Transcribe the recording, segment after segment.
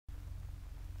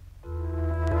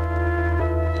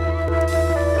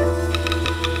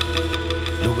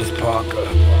Parker,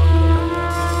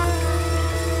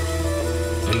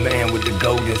 the man with the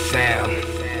golden sound,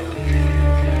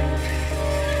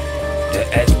 the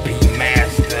SP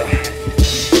master.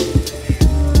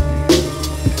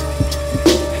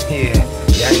 Yeah,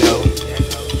 I know.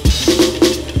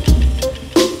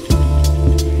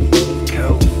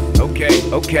 Cool.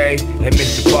 Okay, let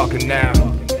Mr. Parker now.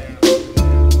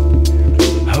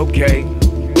 Okay,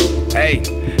 hey.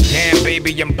 Damn,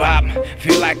 baby, I'm Bob.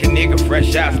 Feel like a nigga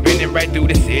fresh out, spinning right through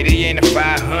the city in a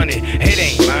 500. It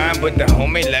ain't mine, but the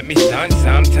homie let me stun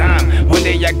sometime. One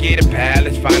day I get a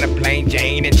palace, find a plain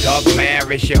Jane and talk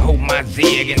marriage. You hold my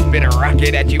zig and spin a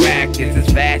rocket at you actors as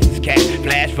fast as cat.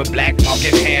 Flash for black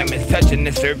market hammers, touching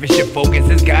the surface. Your focus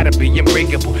has gotta be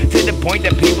unbreakable to the point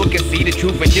that people can see the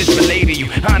truth and just relate to you.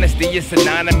 Honesty is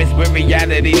synonymous with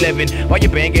reality living. While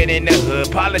you're banging in the hood,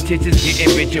 politicians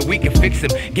getting richer. We can fix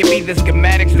them. Give me the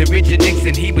schematics. Richard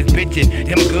Nixon, he was bitchin'.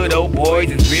 Them good old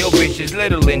boys is real vicious.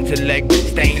 Little intellect,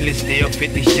 stainless steel,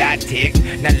 50-shot ticks.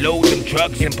 Now load them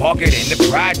trucks and park it in the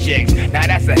projects. Now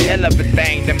that's a hell of a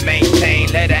thing to maintain.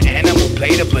 Let an animal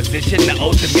play the position, the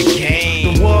ultimate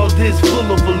game. The world is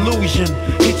full of illusion.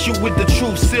 Hit you with the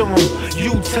truth serum.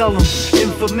 You tell them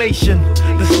information.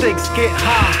 The stakes get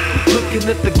high. Looking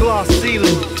at the glass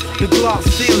ceiling. The glass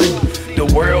ceiling. The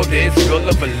world is full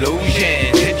of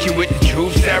illusions. Hit you with the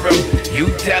truth serum. You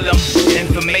tell them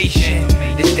information.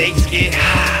 The stakes get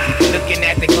high. Looking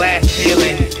at the glass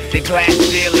ceiling. The glass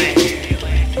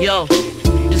ceiling. Yo,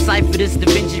 decipher this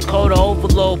Da Vinci Code of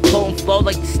overload. Potent flow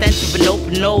like the stench of an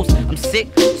open nose. I'm sick,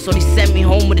 so they sent me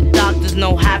home with the doctors.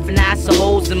 No half an ass of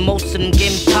holes, and most of them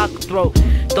gave me taco throat.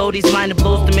 Throw these minor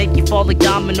blows to make you fall like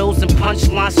dominoes, and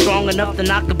punchlines strong enough to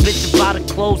knock a bitch about her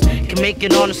clothes. Can make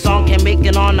it on a song, can't make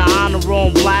it on the honor roll.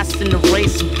 I'm blasting the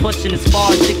race and pushing as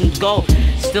far as it can go.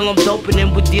 Still I'm doping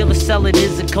in with dealers, sell it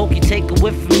is a coke. You take a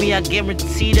whiff from me, I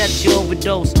guarantee that you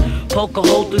overdose. Poke a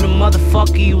hole through the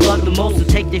motherfucker you love the most, and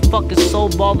take their fucking soul,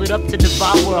 ball it up to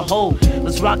devour a hole.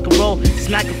 Let's rock and roll,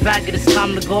 smack a faggot, it's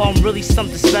time to go. I'm really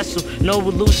something special, no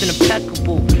illusion,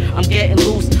 impeccable. I'm getting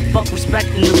loose, fuck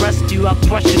respecting the rest of you. I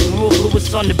crush your groove,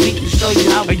 Lewis on the beat to show you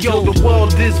how we do. Yo, the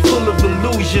world is full of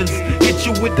illusions. Hit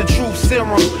you with the truth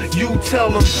serum. You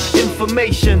tell them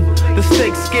information. The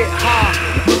stakes get high.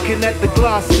 Looking at the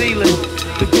glass ceiling.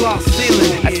 The glass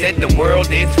ceiling. I said the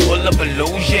world is full of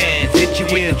illusions. Hit you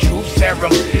with the truth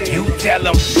serum. You tell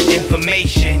them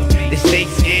information. The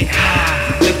stakes get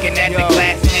high. Looking at the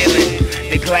glass ceiling.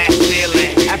 The glass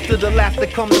ceiling. After the laughter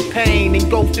come the pain,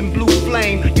 engulfed in blue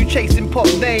flame. You chasing pop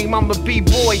name, I'm a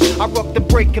b-boy. I rock the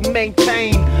break and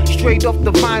maintain. Straight off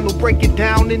the vinyl, break it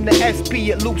down in the SP.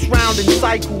 It loops round in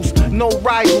cycles, no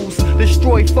rivals.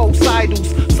 Destroy folks' idols.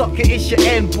 Sucker, it's your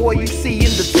end, boy, you see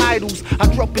in the titles.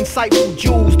 I drop insightful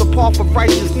jewels. The path of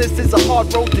righteousness is a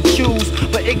hard road to choose,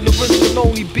 but ignorance can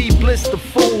only be bliss to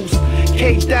fools.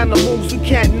 Cage animals who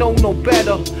can't know no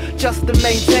better. Just to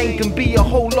maintain can be a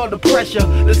whole lot of pressure.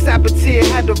 The saboteur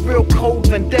had a real cold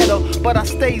vendetta, but I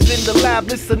stays in the lab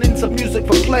listening to music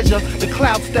for pleasure. The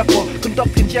cloud stepper,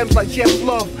 conducting gems like Jeff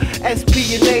Love.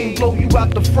 SP and name blow you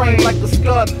out the frame like a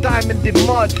scud. Diamond in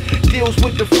mud, deals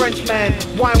with the Frenchman.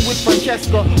 Wine with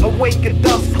Francesca, awake at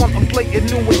dusk, contemplating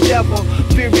new endeavor.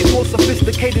 Fear is more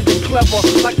sophisticated and clever,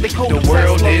 like they code the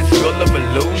world is full of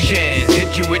illusions.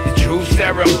 Hit you with the truth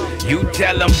serum. You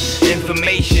tell them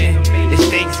information. The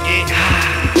stakes get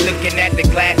high. Looking at the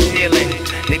glass ceiling.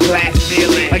 The glass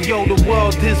ceiling. Like yo, the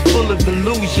world is full of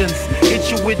illusions. Hit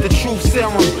you with the truth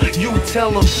serum. You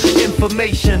tell them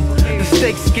information. The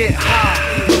stakes get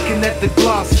high. Looking at the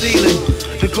glass ceiling.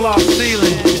 The glass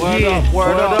ceiling. Word up,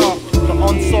 word up. The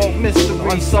unsolved mystery,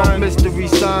 Unsolved mystery,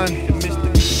 son.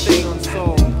 Mystery stay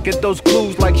unsolved. Get those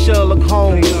clues like Sherlock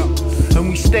Holmes, and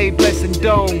we stay blessing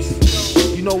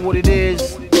domes. You know what it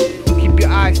is. Keep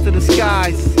your eyes to the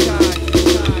skies.